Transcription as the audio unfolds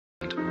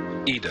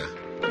Ida,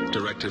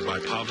 directed by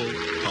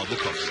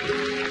Pawlikowski.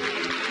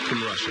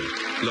 From Russia,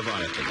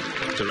 Leviathan,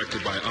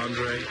 directed by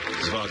Andrei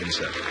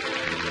Zvagintsev.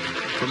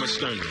 From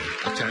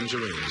Estonia,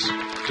 Tangerines,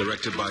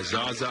 directed by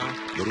Zaza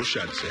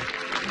Rushadze.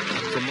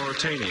 From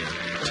Mauritania,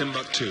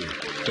 Timbuktu,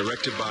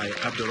 directed by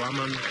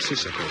Abdurrahman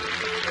Sissoko.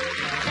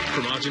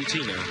 From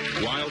Argentina,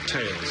 Wild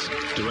Tales,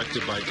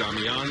 directed by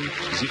Damian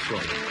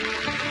Zifron.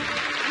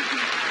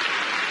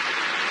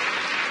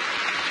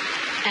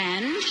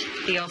 And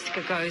the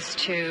Oscar goes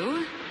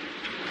to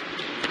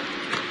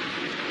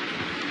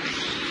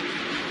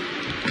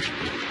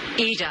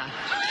Ida.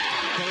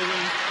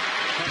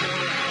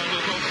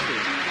 Pawlikowski.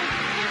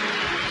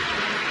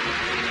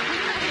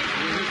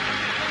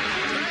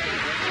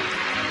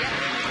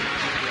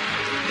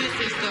 This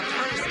is the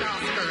first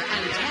Oscar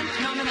and 10th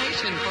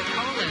nomination for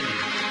Poland.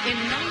 In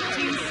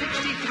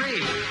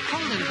 1963,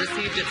 Poland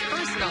received its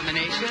first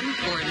nomination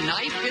for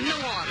Knife in the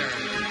Water.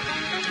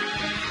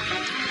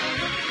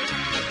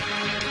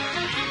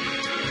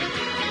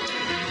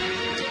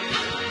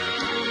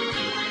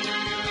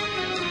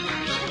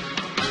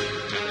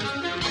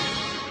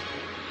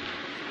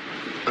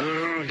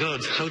 Oh,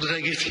 God, how did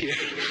I get here?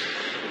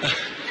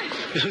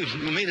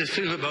 We made a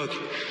film about,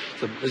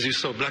 as you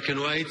saw, black and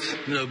white,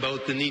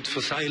 about the need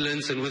for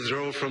silence and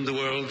withdrawal from the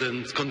world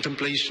and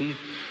contemplation.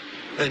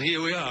 And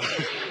here we are,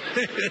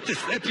 at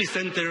this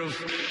epicenter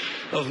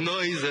of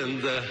noise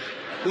and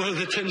world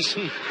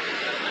attention.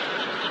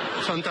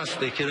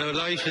 Fantastic,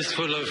 life is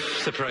full of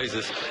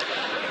surprises.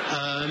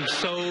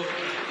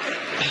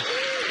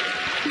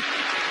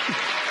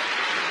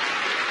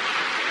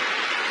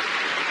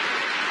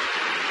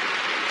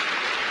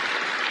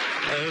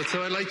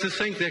 So I'd like to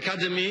thank the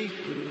Academy.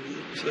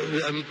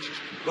 I'm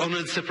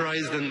honored,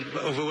 surprised, and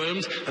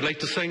overwhelmed. I'd like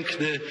to thank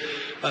the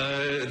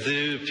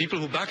people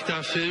who backed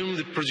our film,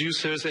 the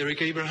producers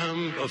Eric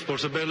Abraham of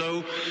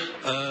Portobello,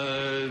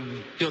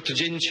 Piotr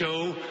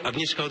Dzięcioł,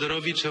 Agnieszka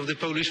Odorowicz of the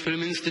Polish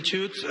Film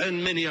Institute,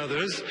 and many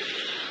others.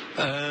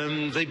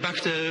 They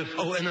backed a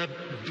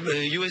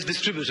US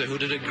distributor who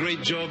did a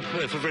great job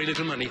for very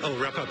little money. Oh,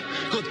 wrap up.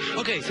 Good.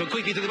 Okay, so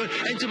quickly to the point.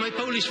 And to my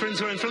Polish friends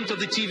who are in front of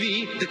the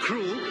TV, the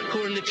crew,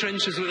 who are in the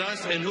trenches with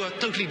us and who are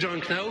totally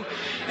drunk now.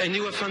 And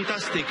you were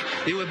fantastic.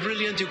 You were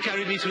brilliant. You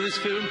carried me through this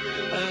film.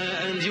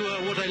 And you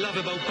are what I love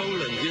about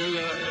Poland. You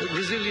are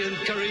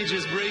resilient,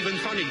 courageous, brave, and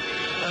funny.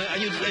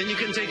 And you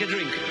can take a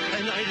drink.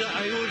 And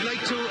I would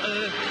like to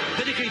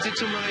dedicate it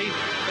to my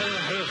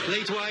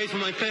late wife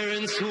and my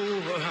parents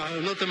who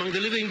are not among the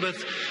living, but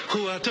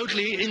who are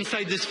totally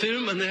inside this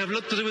film, and they have a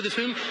lot to do with the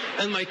film,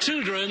 and my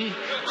children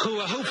who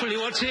are hopefully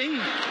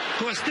watching,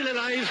 who are still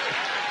alive.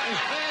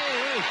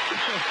 Hey.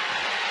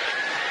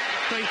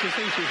 Thank you.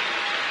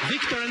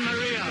 Victor and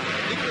Maria.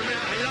 Victor,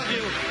 I love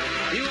you.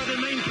 You are the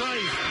main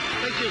prize.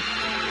 Thank you.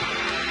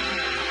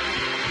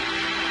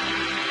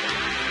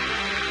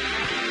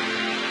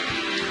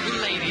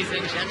 Ladies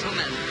and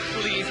gentlemen,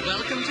 please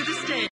welcome to the stage